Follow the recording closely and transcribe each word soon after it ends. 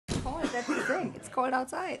That's the thing. It's cold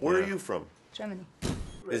outside. Where are you from? Germany.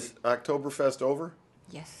 Is Oktoberfest over?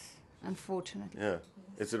 Yes, unfortunately. Yeah.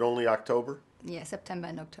 Is it only October? Yeah, September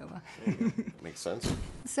and October. Makes sense.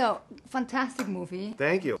 So, fantastic movie.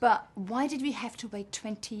 Thank you. But why did we have to wait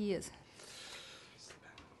 20 years?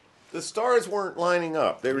 The stars weren't lining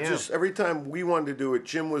up. They were Yeah. just, every time we wanted to do it,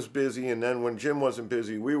 Jim was busy, and then when Jim wasn't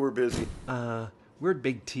busy, we were busy. We're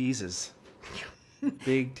big teases.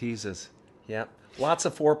 Big teases. Yep. Lots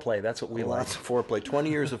of foreplay. That's what we like. Lots of foreplay.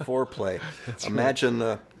 20 years of foreplay. Imagine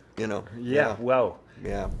the, you know. Yeah. Whoa.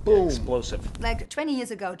 Yeah. Boom. Explosive. Like 20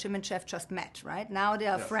 years ago, Jim and Jeff just met, right? Now they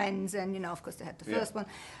are friends, and, you know, of course, they had the first one.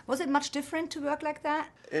 Was it much different to work like that?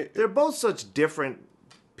 They're both such different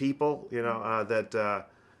people, you know,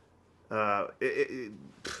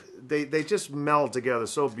 they just meld together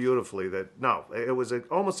so beautifully that, no, it was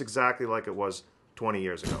almost exactly like it was 20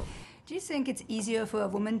 years ago. Do you think it's easier for a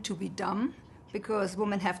woman to be dumb because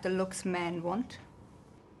women have the looks men want?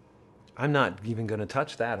 I'm not even going to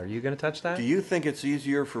touch that. Are you going to touch that? Do you think it's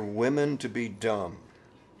easier for women to be dumb?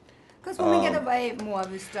 Because women get away more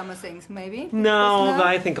with dumber things, maybe? No, Because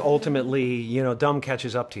I think ultimately, you know, dumb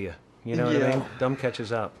catches up to you. You know what I mean? Dumb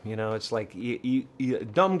catches up. You know, it's like a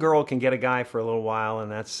dumb girl can get a guy for a little while,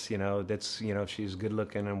 and that's she's good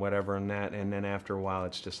looking and whatever, and then after a while,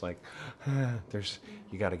 it's just like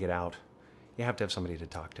you got to get out. You have to have somebody to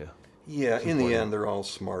talk to. Yeah, in the end, they're all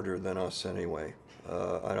smarter than us anyway.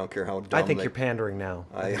 I don't care how dumb I think you're pandering now.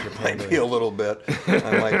 I might be a little bit.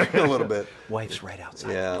 I might be a little bit. Wife's right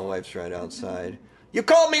outside. Yeah, wife's right outside. You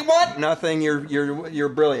called me what? Nothing. You're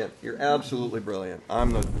brilliant. You're absolutely brilliant.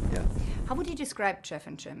 Yeah. How would you describe Jeff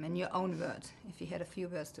and Jim in your own words, if you had a few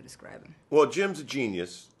words to describe him? Well, Jim's a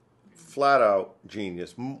genius, flat out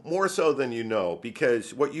genius, more so than you know,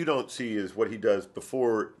 because what you don't see is what he does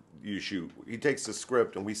before you shoot. He takes the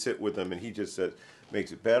script and we sit with him and he just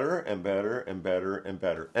makes it better and better and better and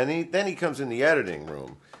better. And then he comes in the editing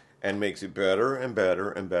room and makes it better and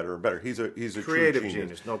better and better and better. He's a Creative true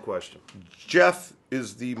genius, no question. Jeff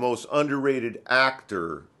is the most underrated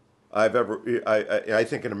actor I've ever, I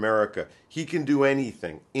think, in America. He can do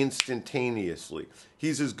anything instantaneously.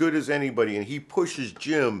 He's as good as anybody, and he pushes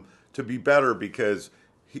Jim to be better because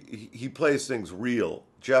he plays things real.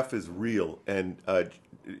 Jeff is real, and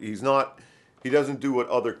he doesn't do what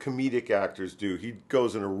other comedic actors do. He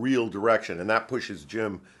goes in a real direction, and that pushes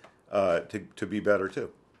Jim to be better too.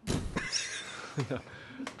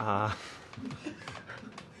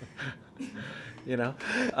 You know,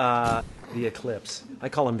 the eclipse. I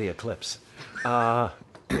call him the eclipse. No,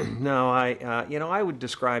 I would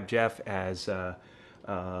describe Jeff as a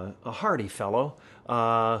hearty fellow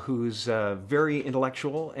who's very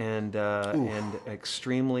intellectual and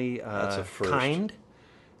extremely That's a first. kind.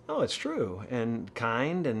 Oh, it's true, and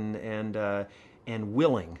kind and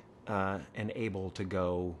willing and able to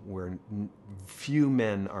go where few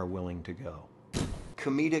men are willing to go.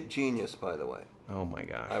 Comedic genius, by the way. Oh my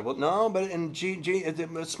gosh. But in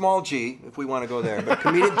small G, if we want to go there, but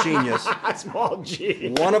comedic genius. Small G.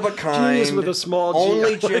 One of a kind. Genius with a small G.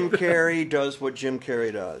 Only Jim Carrey does what Jim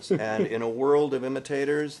Carrey does, and in a world of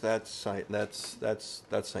imitators, that's saying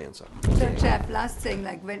something. So, Jeff, last thing,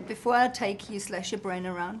 before I take you slash your brain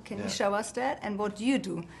around, can you show us that? And what do you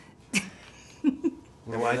do?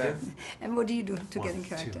 What do I do? And what do you do to get in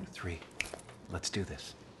character? 1, 2, 3. Let's do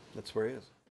this. That's where he is.